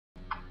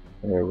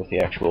or with the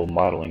actual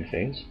modeling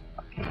phase.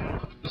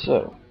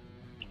 So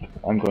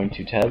I'm going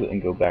to tab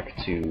and go back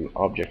to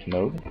object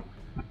mode.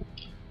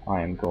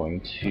 I'm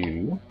going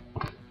to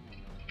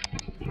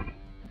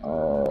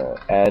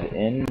add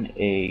in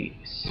a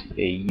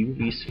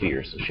UV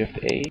sphere. So Shift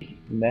A,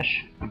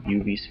 Mesh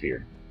UV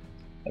sphere.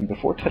 And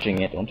before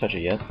touching it, don't touch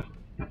it yet,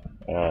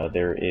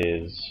 there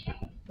is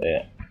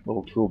a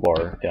little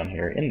toolbar down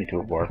here in the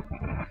toolbar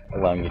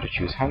allowing you to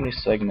choose how many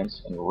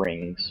segments and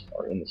rings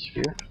are in the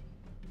sphere.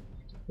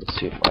 Let's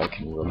see if I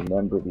can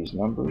remember these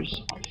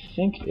numbers. I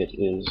think it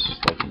is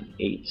like an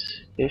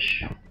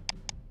 8-ish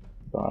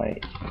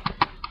by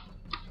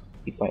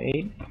 8 by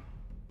 8.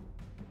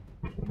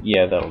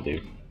 Yeah, that'll do.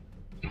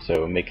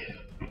 So make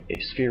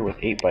a sphere with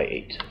 8 by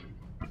 8.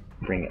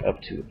 Bring it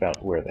up to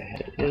about where the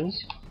head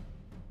is.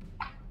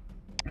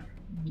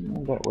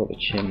 About where the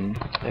chin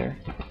is there.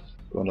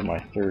 Go into my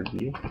third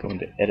view. Go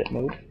into edit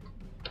mode.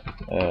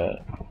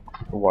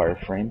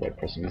 Wireframe by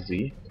pressing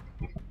Z.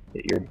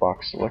 Hit your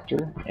box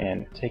selector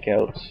and take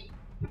out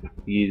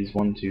these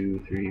 1,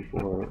 2, 3,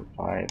 4,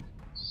 5,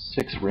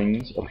 6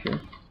 rings up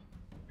here.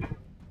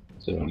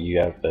 So you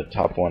have the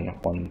top one,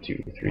 1,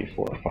 2, 3,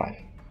 4, 5.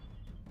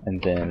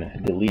 And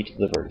then delete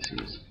the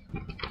vertices.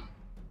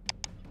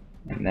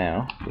 And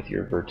now, with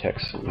your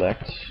vertex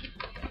select,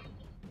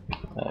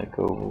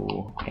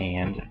 go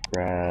and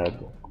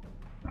grab,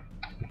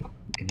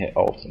 you can hit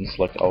Alt and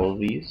select all of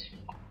these.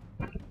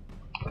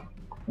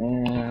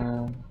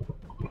 And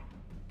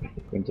I'm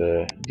going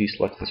to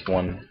deselect this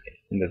one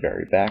in the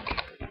very back.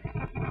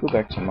 Go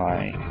back to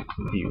my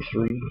view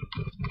 3,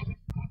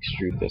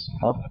 extrude this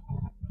up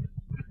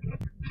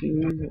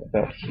to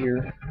about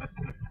here,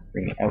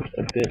 bring it out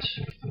a bit,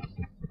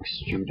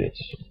 extrude it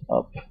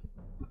up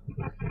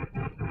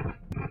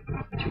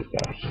to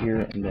about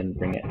here, and then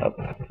bring it up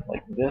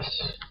like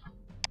this,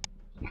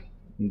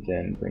 and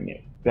then bring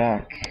it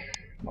back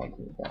like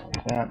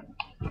that,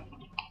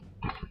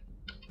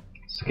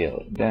 scale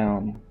it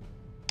down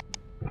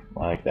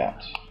like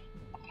that.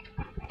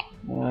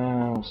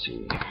 Let's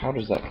see, how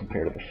does that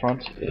compare to the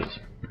front? It is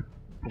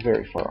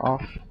very far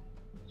off.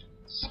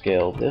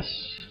 Scale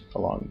this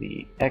along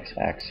the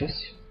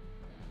x-axis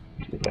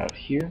to about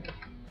here.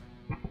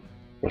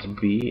 Press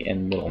B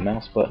and middle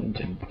mouse button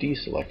to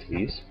deselect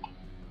these.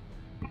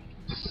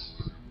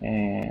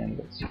 And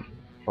let's see,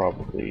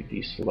 probably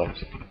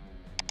deselect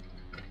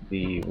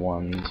the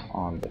ones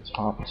on the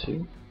top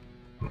too.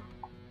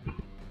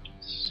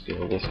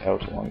 Scale this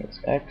out along its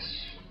x,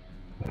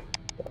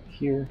 about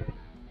here.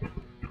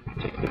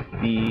 Take the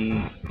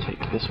B, take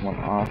this one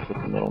off with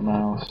the middle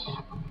mouse,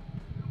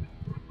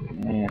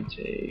 and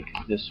take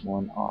this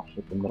one off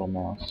with the middle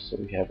mouse. So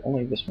we have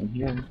only this one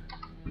here.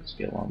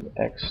 Scale on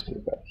the X to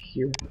about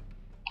here.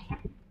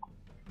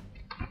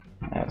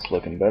 That's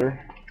looking better.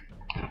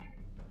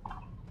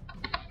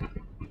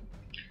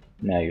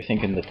 Now you're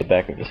thinking that the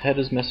back of his head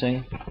is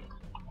missing.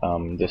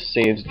 This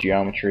saves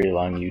geometry,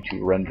 allowing you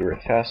to render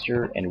it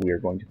faster, and we are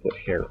going to put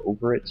hair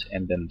over it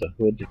and then the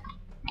hood.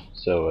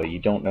 So you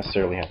don't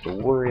necessarily have to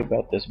worry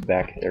about this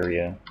back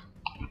area,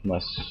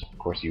 unless, of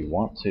course, you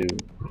want to.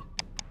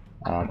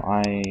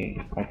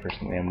 I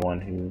personally am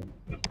one who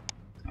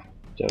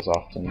does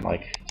often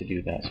like to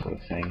do that sort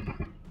of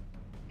thing.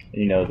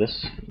 You know,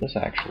 this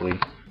actually,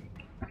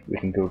 we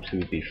can go to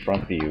the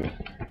front view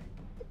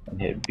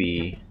and hit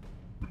B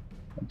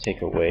and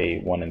take away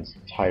one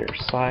entire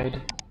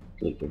side,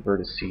 delete the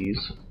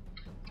vertices,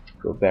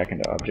 go back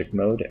into object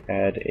mode,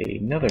 add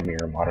another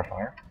mirror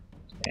modifier,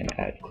 and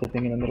add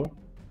clipping in the middle.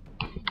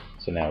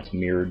 So now it's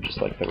mirrored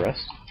just like the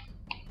rest.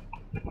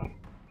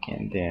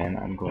 And then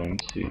I'm going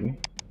to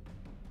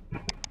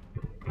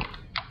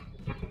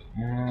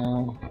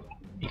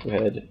go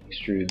ahead,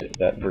 extrude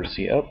that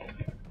vertice up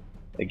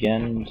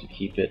again to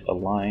keep it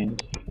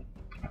aligned,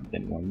 and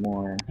then one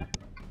more,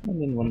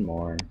 and then one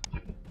more.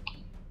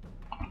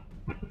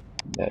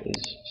 That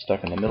is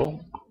stuck in the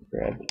middle.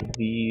 Grab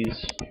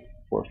these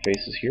 4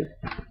 faces here,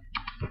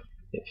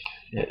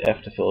 hit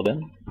F to fill it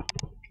in.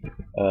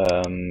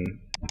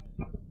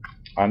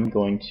 I'm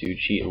going to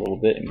cheat a little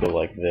bit and go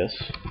like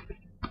this.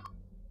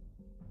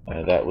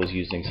 That was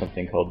using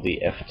something called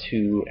the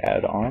F2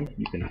 add-on.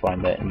 You can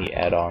find that in the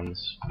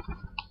add-ons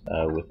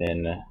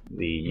within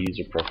the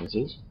user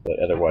preferences, but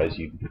otherwise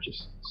you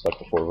just select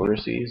the 4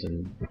 vertices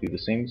and do the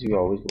same as you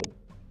always would.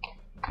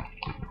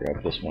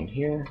 Grab this one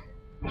here,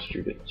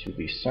 extrude it to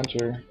the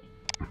center,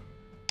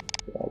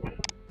 grab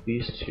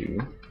these 2,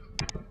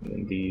 and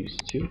then these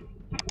 2,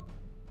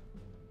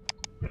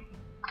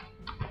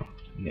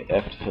 and hit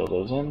F to fill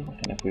those in,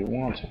 and if we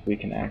want, we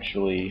can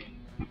actually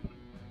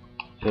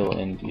fill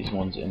in these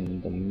ones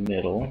in the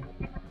middle,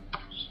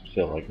 just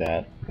fill like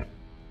that.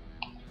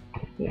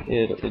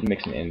 It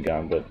makes an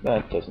in-gun, but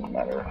that doesn't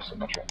matter so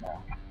much right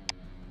now.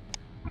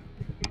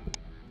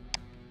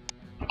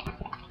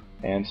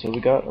 And so we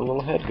got a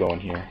little head going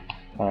here.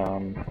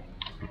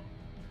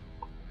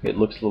 It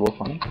looks a little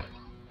funny.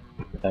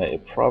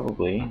 It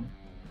probably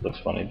looks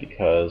funny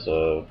because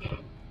of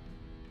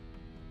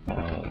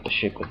the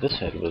shape of this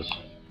head was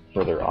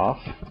further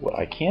off. What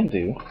I can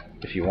do,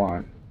 if you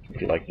want,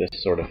 if you like this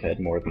sort of head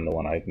more than the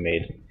one I've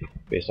made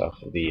based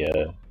off of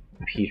the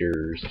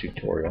Peter's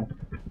tutorial,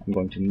 I'm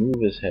going to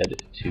move his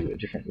head to a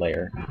different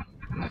layer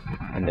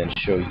and then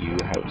show you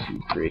how to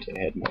create a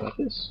head more like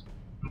this.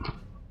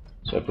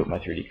 So I put my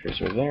 3D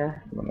cursor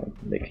there. I'm going to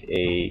make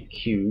a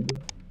cube,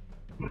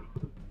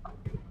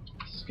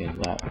 skin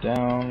that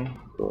down,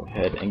 go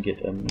ahead and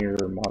get a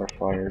mirror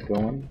modifier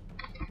going.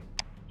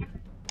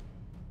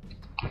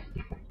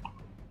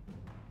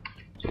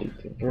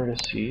 Delete the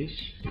vertices,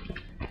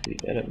 the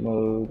edit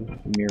mode,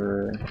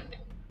 mirror,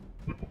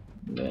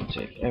 and then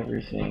take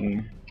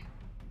everything,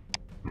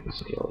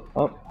 scale it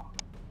up.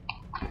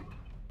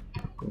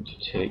 I'm going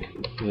to take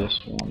this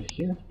one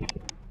here,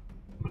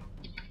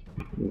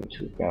 move it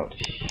to about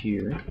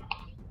here.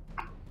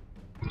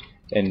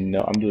 And no,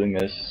 I'm doing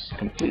this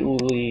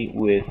completely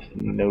with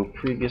no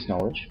previous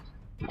knowledge.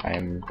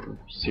 I'm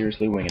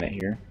seriously winging it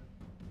here.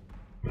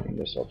 Bring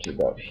this up to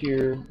about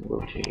here,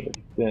 rotate it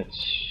a bit,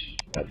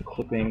 add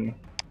clipping,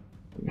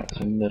 bring that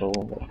to middle,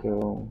 let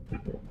go,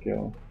 there we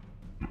go.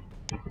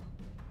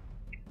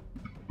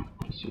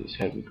 See, this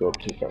head would go up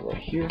to about right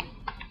here.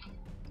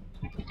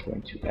 I'm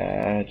going to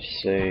add,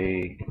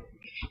 say,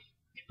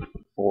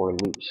 4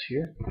 loops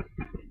here.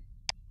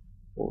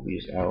 Pull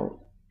these out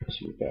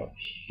to about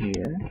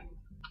here.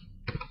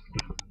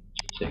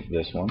 Take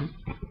this one,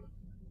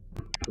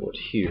 pull it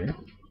here.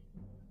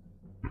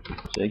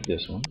 Take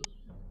this one,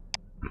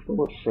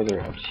 pull it further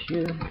out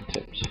here.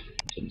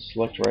 Didn't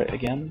select right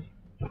again.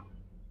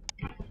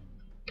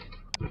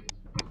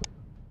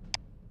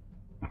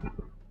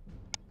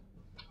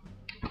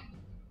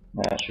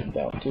 That should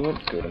about do it.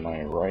 Go to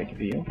my right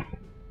view.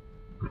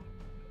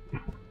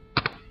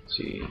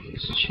 See,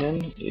 his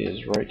chin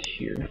is right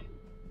here.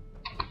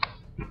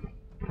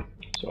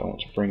 So I want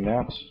to bring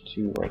that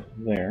to right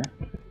there.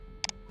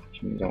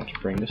 Which means I want to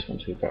bring this one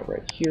to about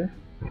right here.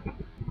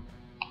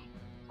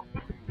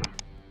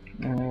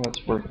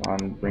 Let's work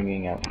on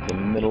bringing out the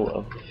middle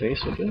of the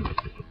face a bit.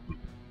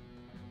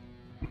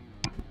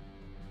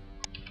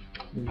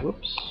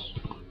 Whoops.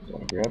 I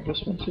want to grab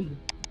this one too.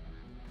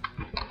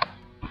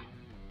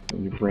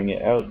 When you bring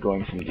it out,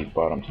 going from the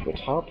bottom to the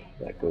top,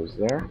 that goes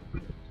there.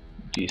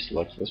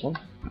 Deselect this one.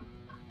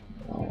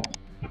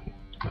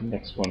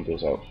 Next one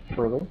goes out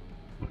further.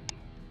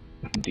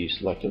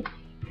 Deselect it.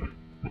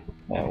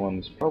 That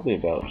one's probably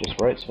about just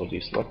right, so I'll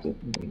deselect it.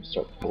 And then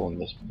start pulling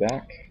this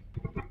back.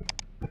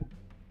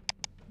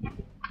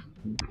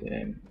 And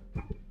then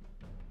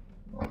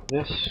like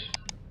this.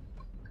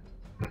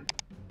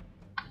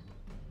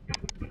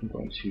 I'm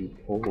going to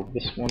pull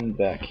this one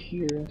back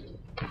here.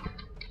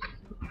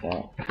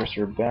 That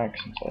cursor back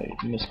since I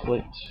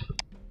misclicked.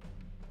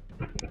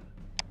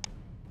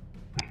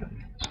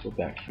 Let's go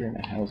back here.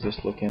 Now, how's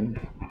this looking?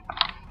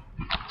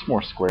 It's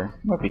more square.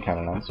 Might be kind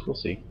of nice. We'll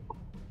see.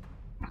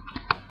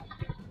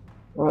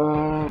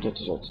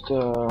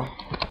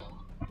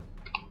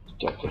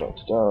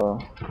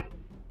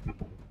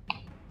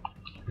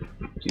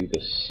 Do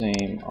the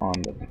same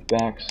on the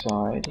back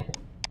side.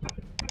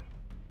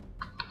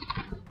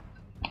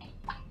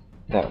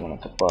 That one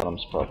at the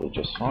bottom's probably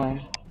just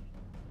fine.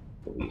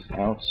 Pull these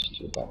out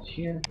to about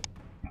here.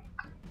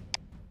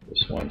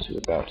 This one to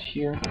about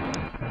here.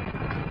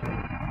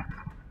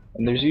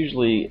 And there's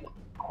usually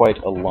quite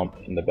a lump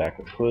in the back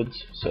of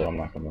hoods, so I'm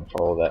not going to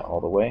follow that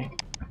all the way.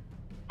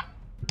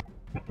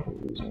 Pull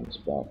these ones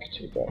back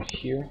to about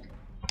here.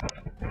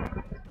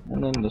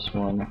 And then this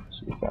one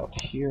to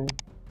about here.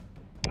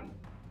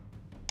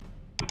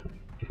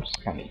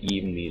 Just kind of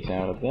even these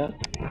out a bit.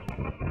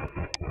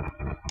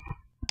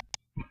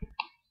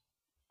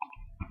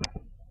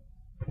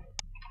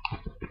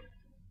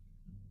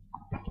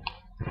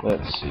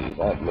 Let's see,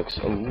 that looks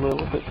a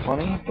little bit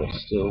funny, but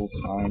still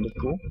kind of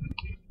cool.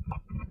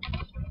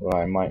 What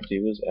I might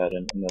do is add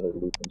in another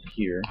loop in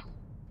here,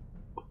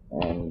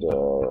 and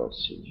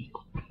let's see,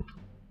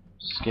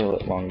 scale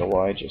it along the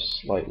Y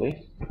just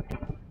slightly,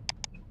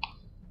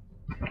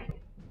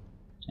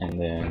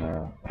 and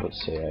then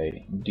let's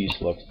say I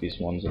deselect these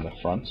ones in the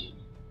front,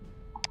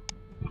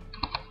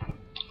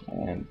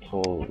 and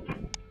pull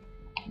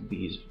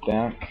these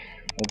back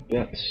a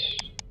bit.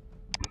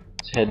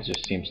 His head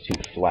just seems too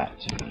flat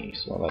to me,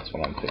 so that's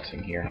what I'm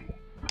fixing here.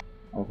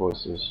 My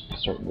voice is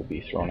starting to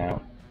be thrown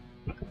out.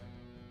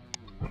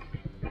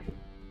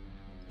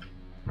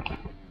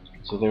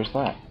 So there's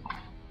that.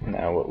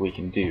 Now what we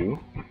can do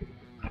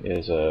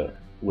is,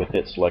 with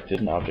it selected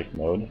in object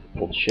mode,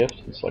 hold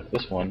shift and select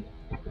this one,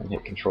 and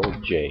hit Control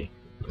J.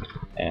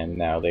 And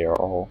now they are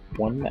all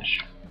one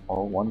mesh,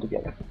 all one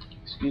together.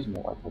 Excuse me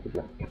while I take a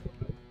drink.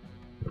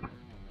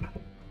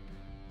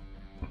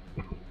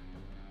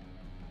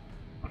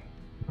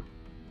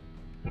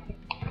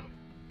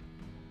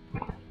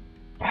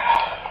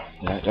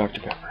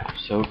 Dr. Pepper.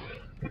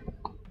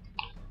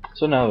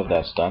 So now that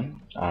that's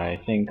done,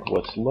 I think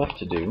what's left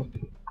to do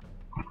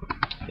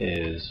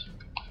is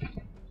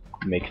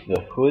make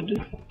the hood.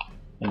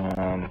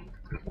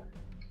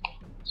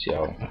 See,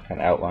 I'll kind of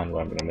outline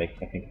what I'm going to make.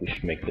 I think we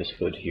should make this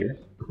hood here.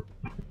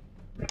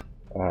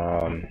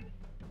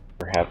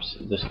 Perhaps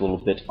this little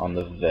bit on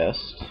the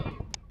vest.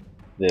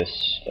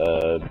 this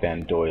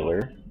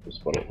bandoiler is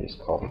what it is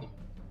called.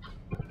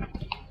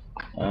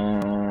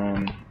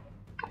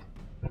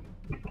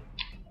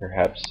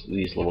 Perhaps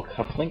these little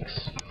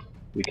cufflinks.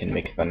 We can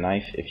make the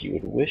knife if you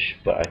would wish,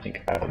 but I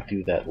think I'll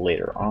do that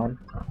later on.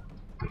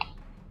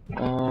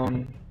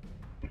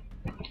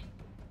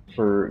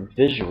 For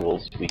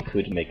visuals, we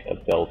could make a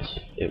belt.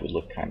 It would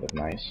look kind of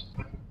nice.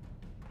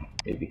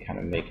 Maybe kind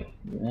of make it.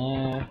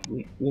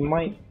 We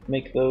might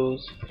make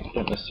those.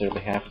 Don't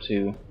necessarily have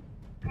to.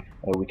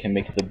 We can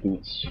make the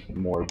boots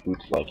more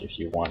boot-like if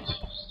you want.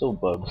 Still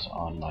bugs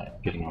on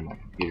getting on my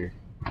computer.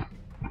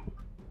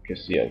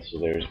 Because yeah, so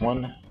there's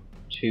 1,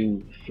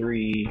 2,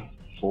 3,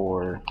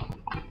 4,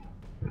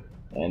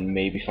 and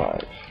maybe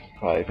 5.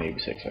 5, maybe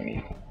 6. I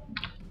mean,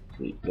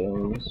 delete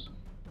those.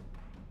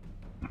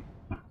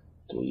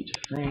 Delete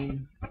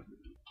frame.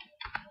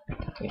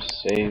 Just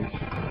save.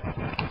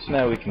 So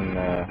now we can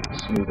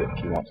smooth it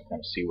if you want to kind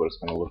of see what it's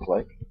going to look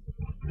like.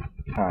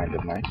 Kind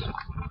of nice.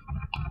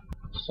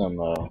 Some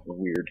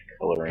weird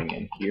coloring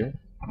in here.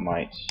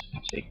 Might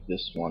take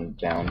this one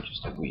down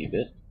just a wee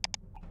bit.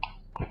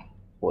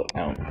 Pull it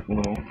out a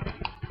little.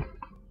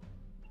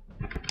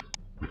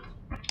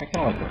 I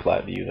kind of like the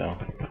flat view though.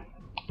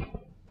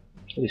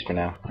 At least for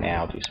now.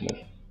 I'll do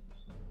smooth.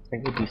 I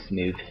will do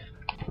smooth.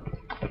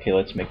 Okay,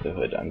 let's make the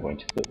hood. I'm going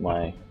to put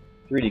my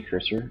 3D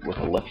cursor with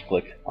a left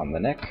click on the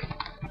neck,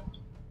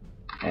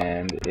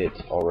 and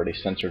it's already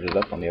censored it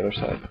up on the other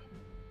side.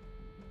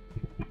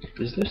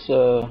 Is this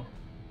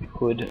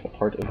hood a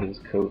part of his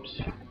coat?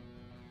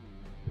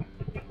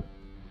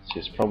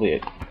 It's probably a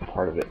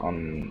part of it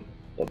on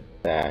the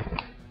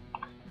back.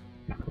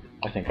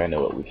 I think I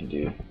know what we can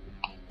do.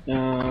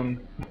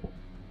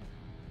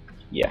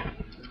 Yeah.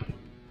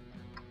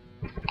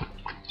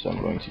 So I'm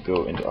going to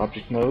go into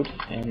object mode,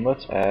 and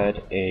let's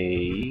add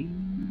a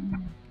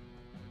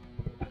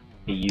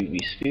UV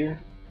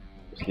sphere.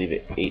 Let's leave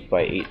it 8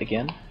 by 8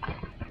 again.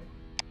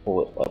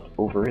 Pull it up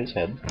over his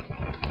head.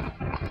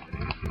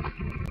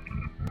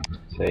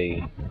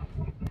 Say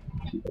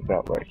to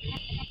about right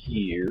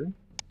here,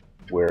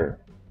 where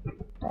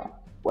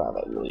wow,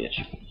 that really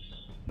itched.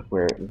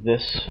 Where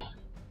this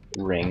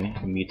ring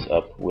meets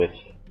up with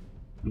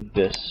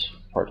this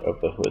part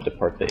of the hood, the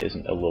part that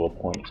isn't a little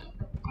point.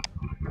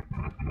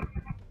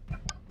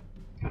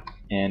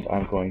 And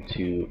I'm going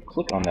to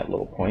click on that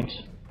little point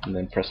and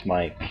then press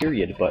my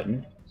period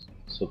button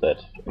so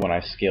that when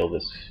I scale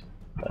this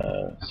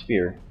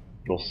sphere,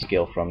 it'll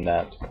scale from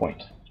that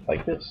point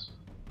like this.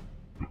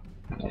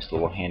 Nice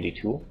little handy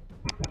tool.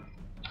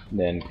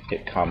 Then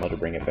hit comma to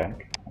bring it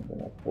back. I'm going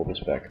to pull this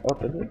back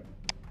up a bit.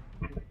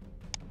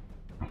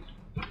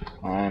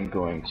 I'm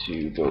going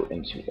to go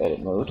into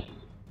edit mode.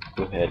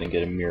 Go ahead and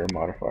get a mirror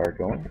modifier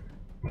going.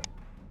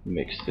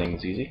 Makes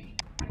things easy.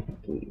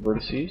 Delete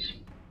vertices.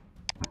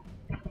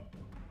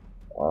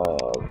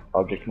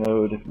 Object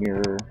mode,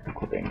 mirror,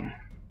 clipping.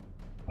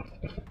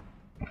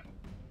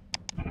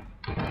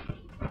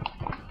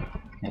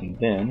 And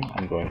then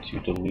I'm going to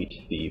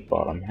delete the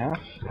bottom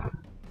half.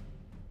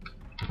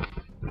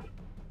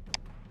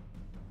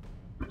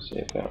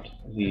 Say about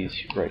these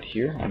right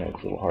here. I know it's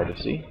a little hard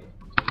to see.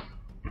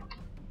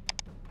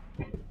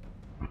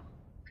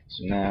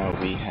 So now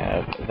we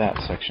have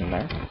that section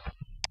there.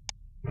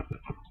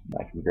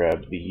 I can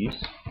grab these.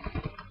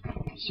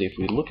 See, if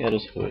we look at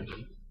his hood,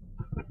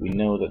 we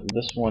know that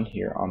this one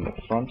here on the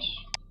front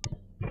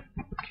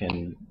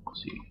can,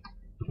 let's see,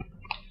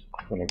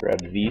 I'm going to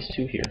grab these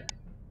two here.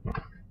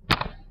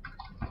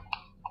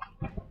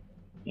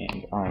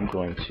 And I'm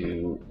going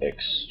to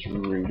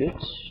extrude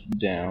it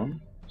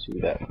down to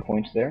that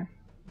point there.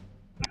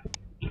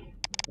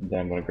 And then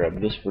I'm going to grab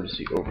this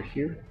vertex over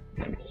here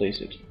and place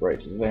it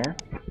right there.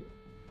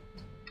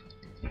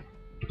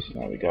 So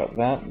now we got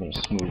that. I'm going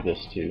to smooth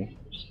this too,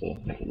 just to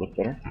make it look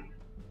better.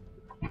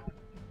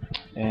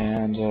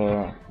 And I'm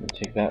going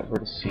to take that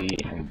vertex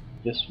and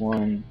this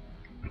one.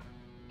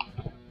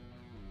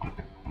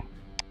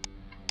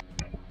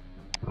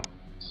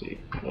 Let's see.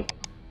 I'm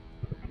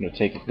going to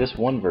take this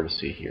one vertex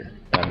here,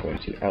 and I'm going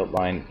to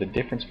outline the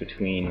difference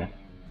between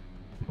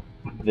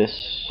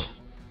this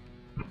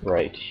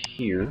right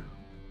here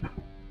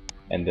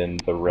and then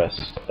the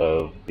rest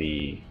of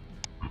the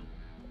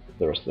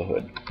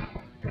hood.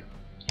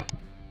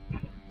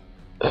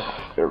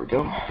 There we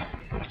go.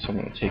 So I'm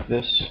going to take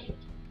this,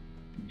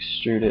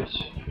 extrude it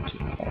to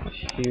about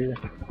here,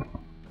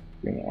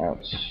 bring it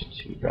out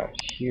to about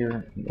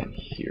here, and then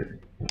here.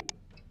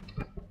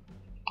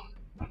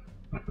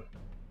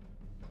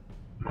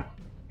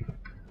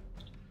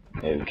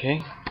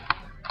 Okay.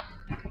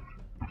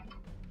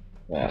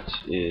 That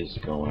is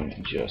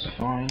going just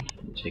fine.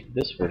 We'll take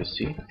this vertex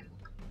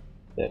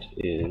that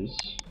is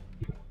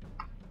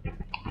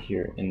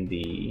here in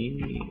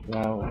the,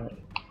 well,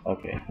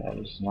 okay, that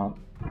is not,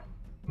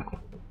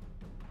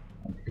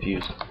 I'm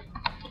confused.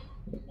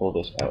 I'm going to pull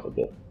this out a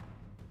bit.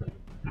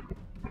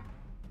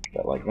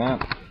 Got like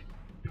that.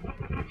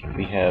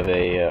 We have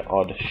a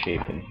odd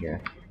shape in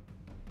here.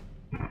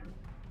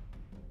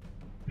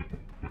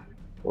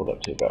 Pull it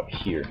up to about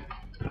here.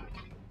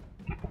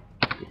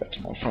 Go back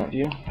to my front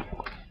view.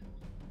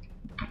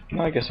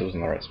 No, I guess it was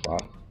in the right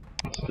spot.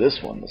 It's this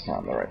one that's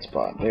not in the right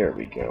spot. There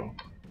we go.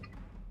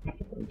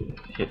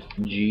 Hit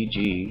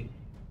GG.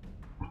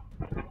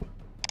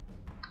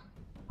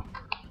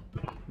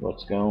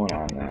 What's going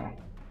on now?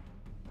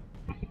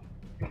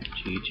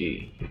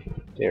 GG.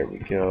 There we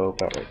go,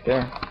 about right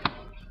there.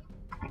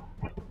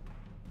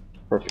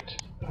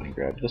 Perfect. Let me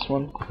grab this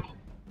one.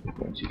 I'm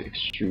going to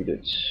extrude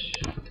it.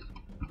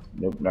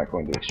 Nope, not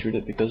going to extrude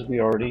it because we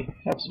already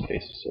have some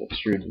faces. So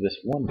extrude this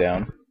one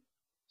down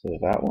to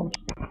that one,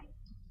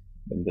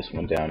 then this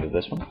one down to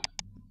this one,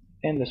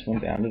 and this one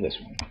down to this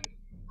one.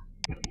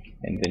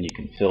 And then you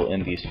can fill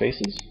in these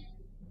faces.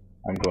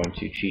 I'm going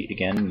to cheat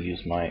again and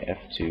use my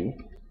F2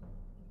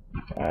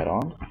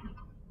 add-on.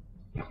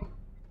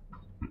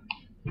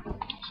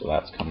 So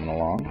that's coming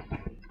along.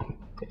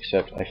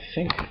 Except I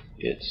think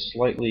it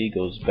slightly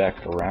goes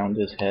back around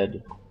his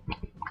head.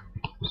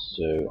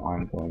 So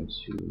I'm going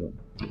to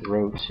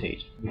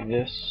rotate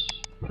this,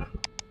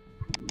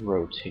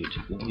 rotate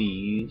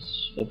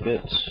these a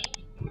bit,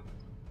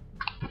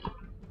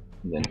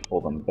 and then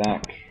pull them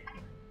back.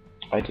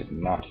 I did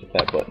not hit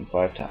that button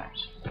 5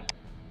 times.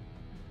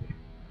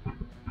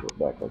 Go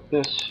back like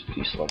this,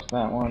 deselect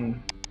that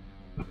one,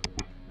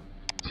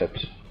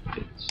 except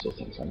it still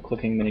thinks I'm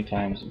clicking many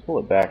times, and pull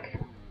it back.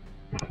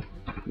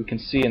 We can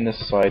see in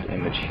this side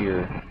image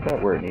here,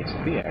 about where it needs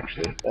to be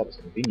actually. That is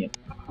convenient.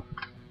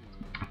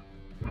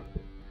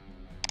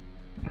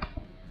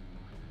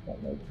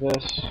 That like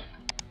this,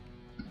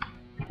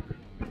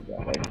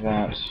 that like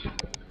that.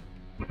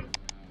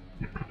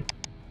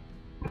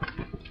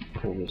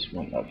 Pull this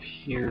one up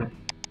here,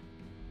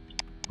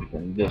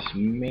 then this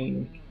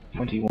main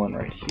 21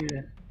 right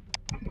here,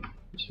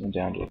 this one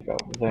down to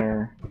about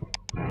there,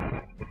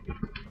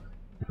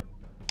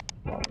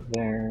 about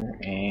there,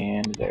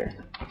 and there.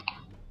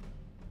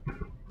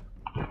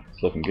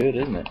 It's looking good,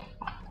 isn't it?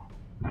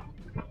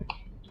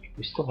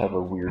 We still have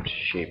a weird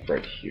shape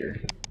right here.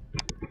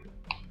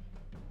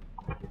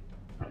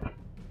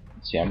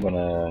 See, I'm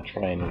gonna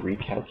try and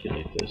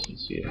recalculate this and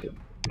see if it...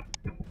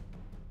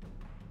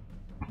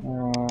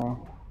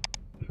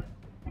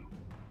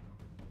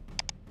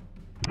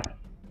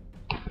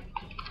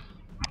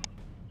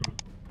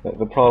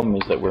 The problem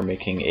is that we're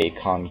making a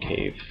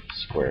concave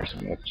square, so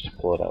I'm going to just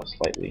pull it out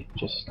slightly,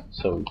 just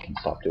so we can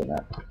stop doing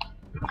that.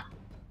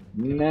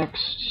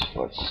 Next,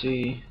 let's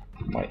see,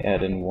 might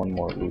add in one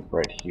more loop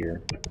right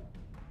here.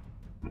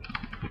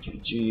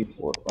 GG,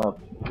 pull it up,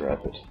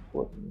 grab it,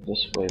 pull it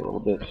this way a little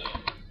bit.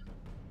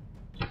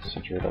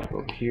 Center it up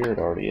over here, it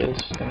already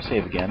is. Gonna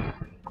save again.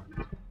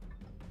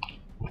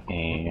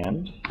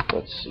 And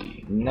let's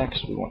see,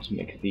 next we want to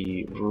make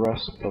the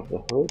rest of the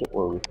hood,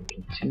 or we can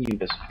continue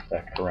this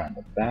back around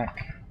the back.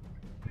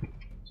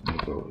 So I'm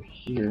gonna go over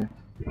here.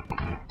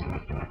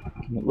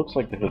 And it looks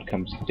like the hood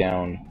comes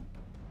down.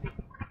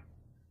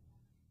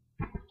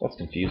 That's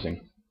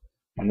confusing.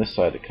 On this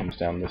side it comes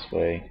down this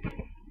way.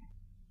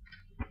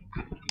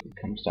 It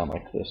comes down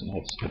like this and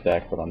heads to the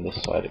back, but on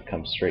this side it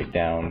comes straight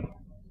down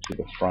to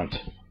the front.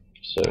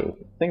 So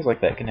things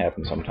like that can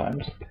happen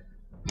sometimes.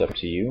 It's up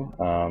to you.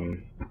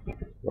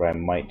 What I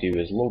might do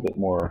is a little bit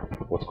more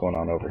of what's going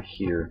on over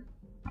here,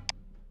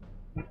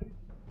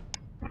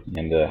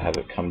 and have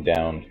it come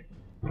down,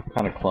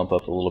 kind of clump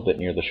up a little bit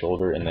near the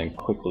shoulder, and then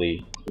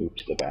quickly move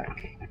to the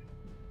back.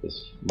 This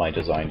is my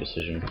design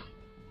decision.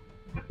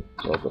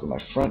 So I'll go to my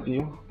front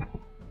view,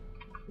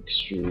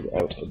 extrude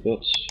out a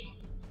bit,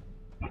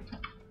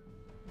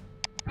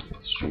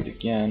 extrude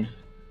again,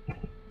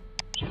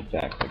 to the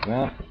back like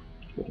that,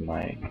 go to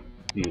my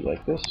view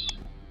like this.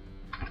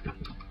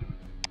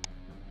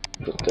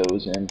 Put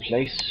those in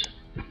place.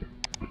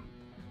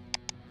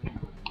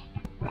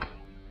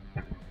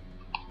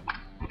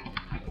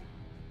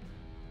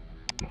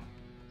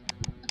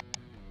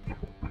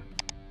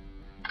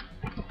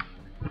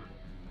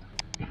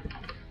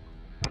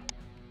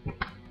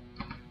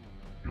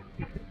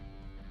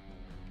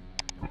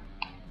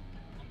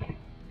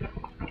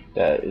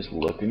 That is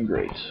looking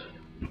great.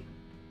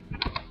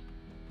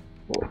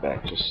 Pull it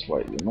back just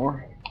slightly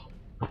more.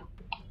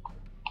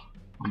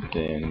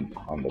 Then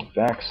on the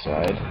back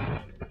side,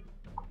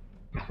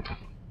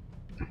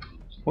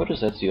 what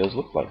does Ezio's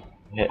look like?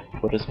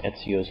 What does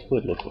Ezio's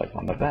hood look like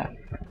on the back?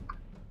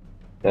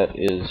 That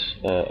is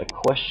a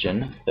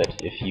question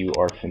that, if you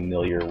are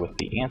familiar with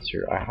the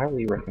answer, I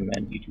highly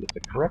recommend you do it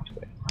the correct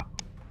way.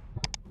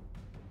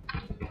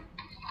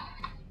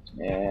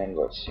 And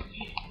let's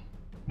see.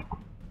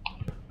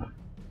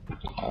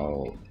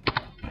 I'll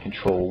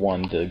Control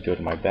 1 to go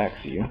to my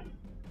back view.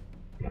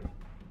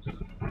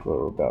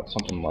 Go about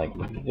something like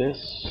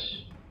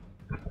this.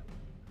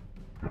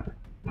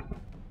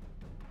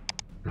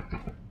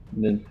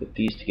 And then put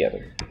these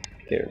together.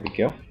 There we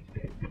go.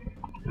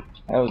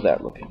 How's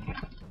that looking?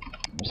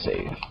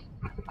 Save.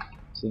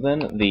 So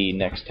then the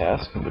next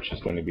task, which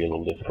is going to be a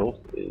little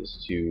difficult,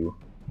 is to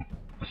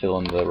fill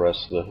in the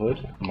rest of the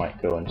hood. I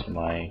might go into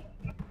my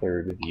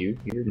third view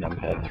here,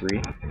 numpad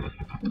 3,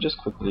 and just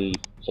quickly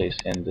place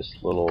in this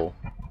little,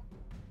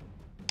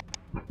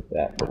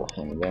 that little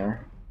thing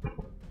there.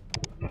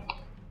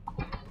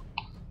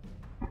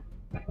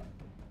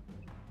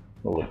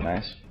 Will look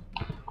nice.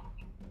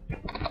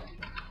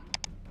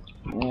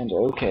 And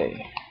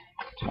okay,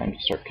 time to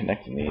start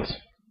connecting these.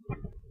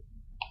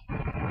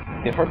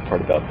 The hard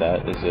part about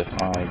that is if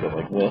I go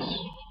like this,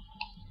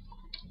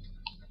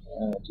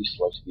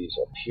 deselect these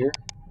up here,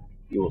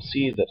 you will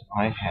see that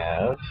I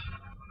have...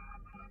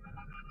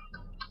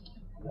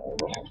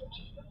 what happened?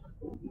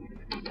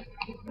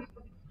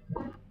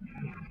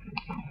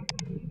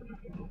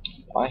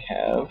 I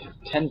have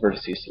 10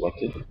 vertices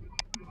selected,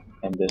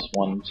 and this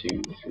 1,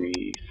 2,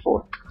 3,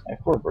 4. I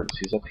have 4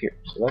 vertices up here,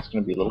 so that's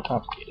going to be a little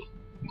complicated.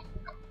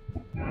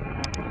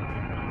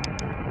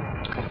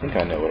 I think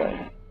I know what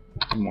I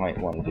might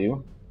want to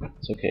do.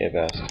 It's okay, I've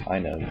asked. I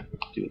know.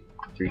 Do it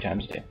 3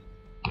 times a day.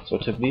 So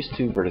I took these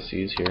 2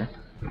 vertices here,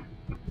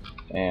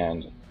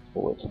 and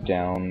pull it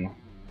down,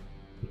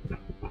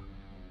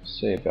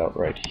 say about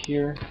right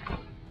here.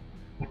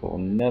 Pull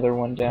another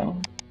one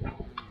down,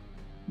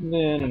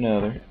 then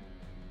another.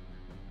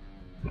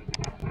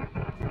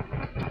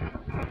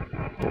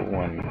 Pull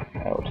one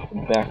out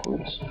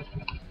backwards.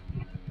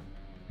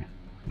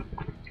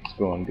 It's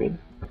going good.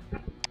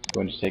 I'm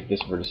going to take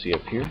this vertice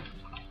up here,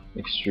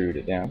 extrude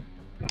it down,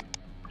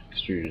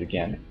 extrude it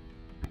again.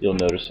 You'll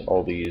notice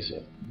all these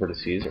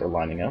vertices are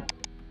lining up.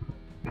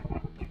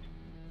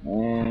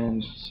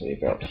 And say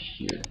about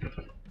here.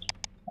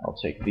 I'll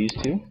take these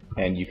 2,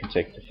 and you can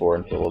take the 4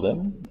 and fill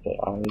them, but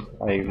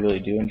I really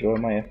do enjoy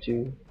my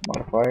F2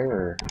 modifier,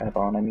 or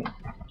add-on, I mean.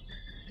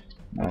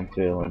 I'm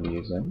filling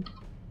these in.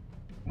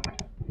 I'm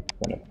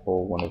going to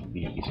pull one of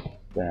these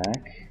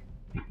back.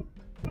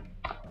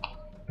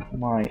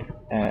 Might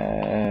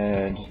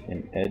add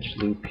an edge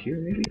loop here,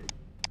 maybe?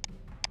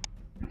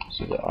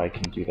 So that I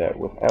can do that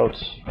without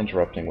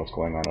interrupting what's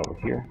going on over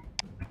here.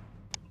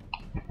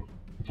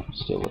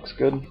 Still looks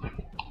good.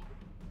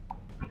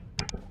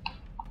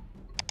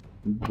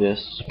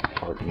 This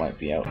part might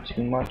be out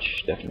too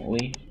much,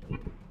 definitely.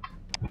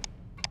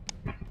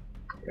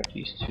 Grab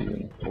these 2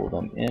 and pull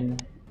them in.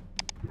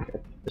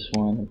 Grab this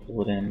one and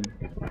pull it in.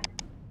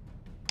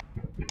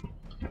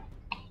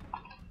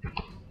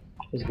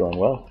 It's going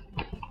well.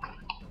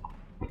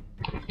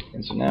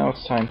 And so now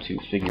it's time to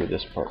figure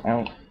this part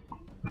out.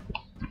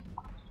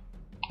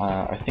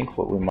 I think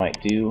what we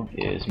might do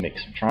is make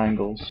some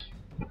triangles.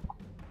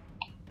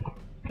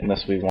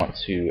 Unless we want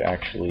to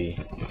actually...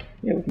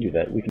 yeah, we can do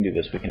that. We can do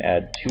this. We can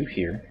add 2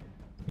 here,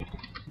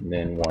 and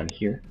then 1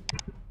 here.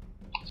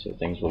 So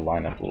things will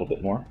line up a little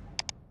bit more.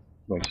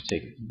 I'm going to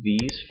take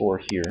these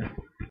 4 here,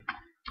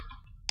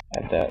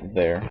 add that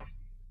there,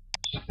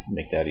 just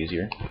make that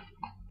easier.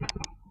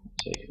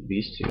 Take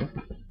these 2,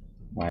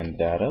 line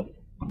that up,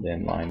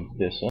 then line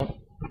this up.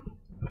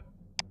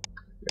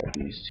 Grab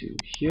these 2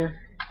 here.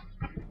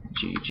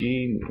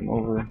 GG, move them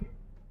over.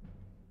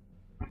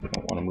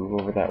 Don't want to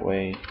move over that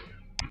way.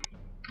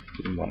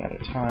 Do them one at a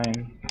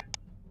time.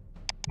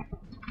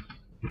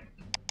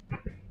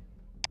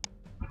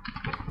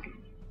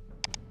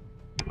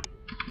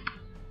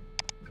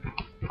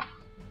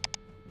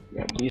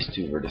 Grab these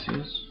 2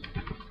 vertices.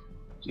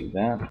 Do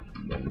that,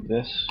 and then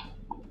this,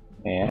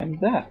 and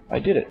that. I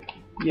did it.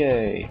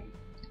 Yay!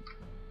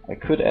 I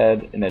could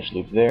add an edge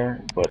loop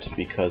there, but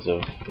because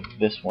of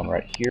this one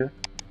right here,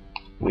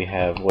 we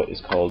have what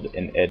is called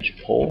an edge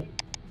pull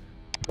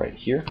right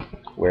here,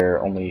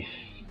 where only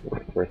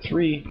where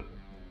 3,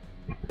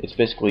 it's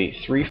basically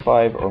 3,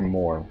 5, or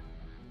more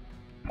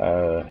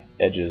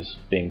edges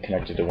being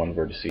connected to one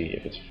vertex.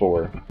 If it's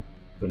 4,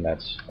 then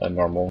that's a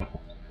normal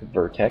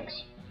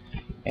vertex,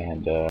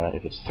 and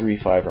if it's 3,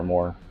 5, or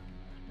more,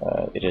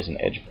 it is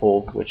an edge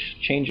pull, which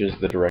changes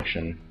the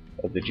direction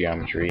of the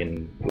geometry,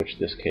 in which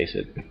this case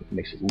it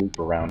makes it loop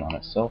around on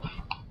itself.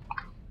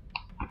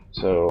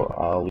 So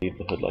I'll leave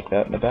the hood like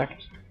that in the back,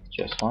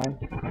 just fine.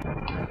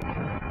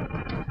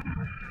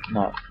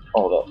 Not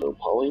all that low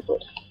poly,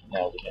 but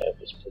now we have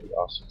this pretty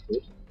awesome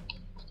hood.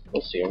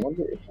 Let's see, I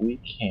wonder if we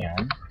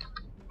can,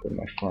 go to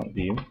my front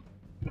view,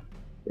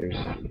 there's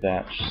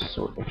that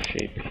sort of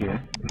shape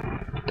here.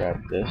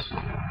 Grab this,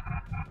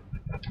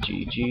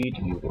 GG,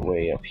 to move it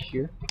way up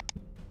here.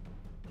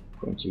 I'm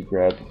going to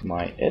grab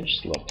my edge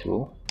select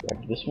tool,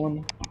 grab this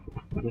one,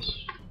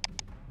 this,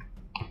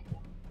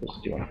 what's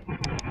it doing?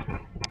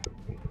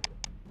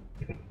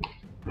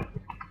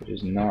 It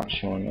is not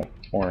showing up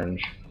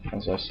orange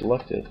as I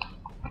select it.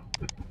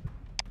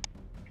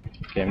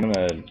 Okay, I'm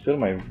gonna go to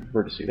my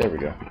vertex. There we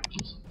go.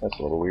 That's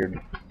a little weird.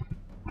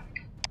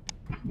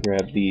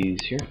 Grab these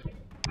here.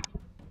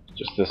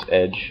 Just this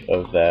edge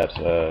of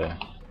that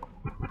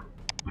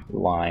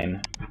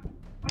line.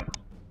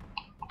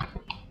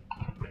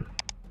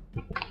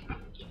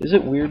 Is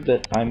it weird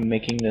that I'm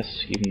making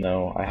this even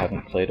though I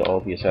haven't played all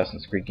the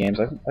Assassin's Creed games?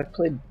 I've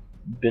played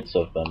bits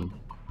of them.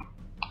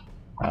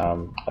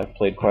 I've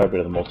played quite a bit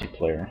of the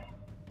multiplayer.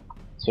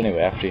 So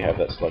anyway, after you have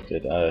that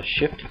selected,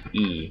 Shift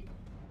E,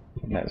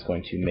 and that's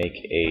going to make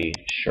a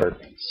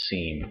sharp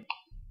seam.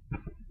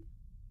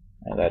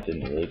 Now that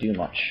didn't really do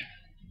much.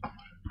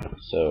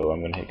 So I'm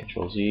going to hit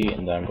Control Z,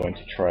 and then I'm going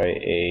to try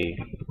a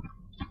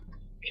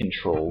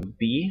Control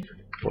B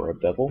for a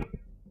bevel,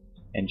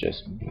 and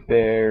just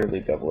barely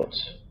bevel it.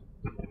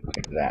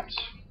 like that.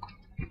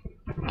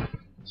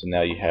 So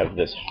now you have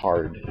this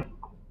hard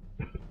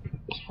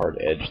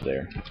edge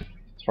there.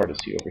 It's hard to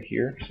see over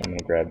here, so I'm going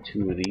to grab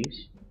 2 of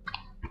these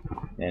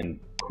and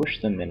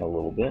push them in a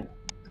little bit.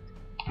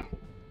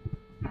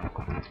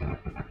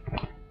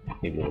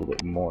 Maybe a little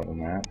bit more than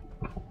that.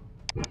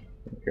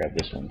 Grab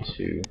this one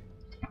too.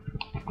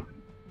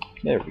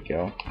 There we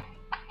go.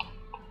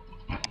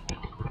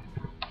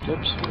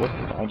 Oops, what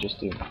did I just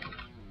do?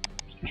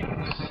 Just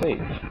trying to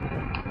save.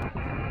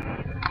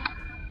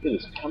 It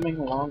is coming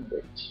along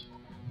great.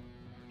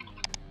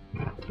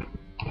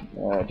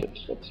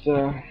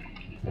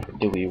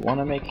 Do we want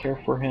to make hair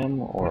for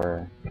him,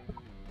 or...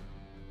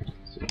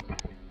 Let's see.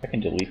 I can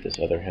delete this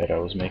other head I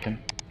was making.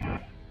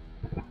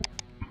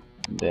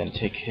 And then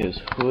take his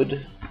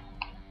hood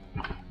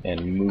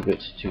and move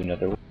it to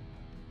another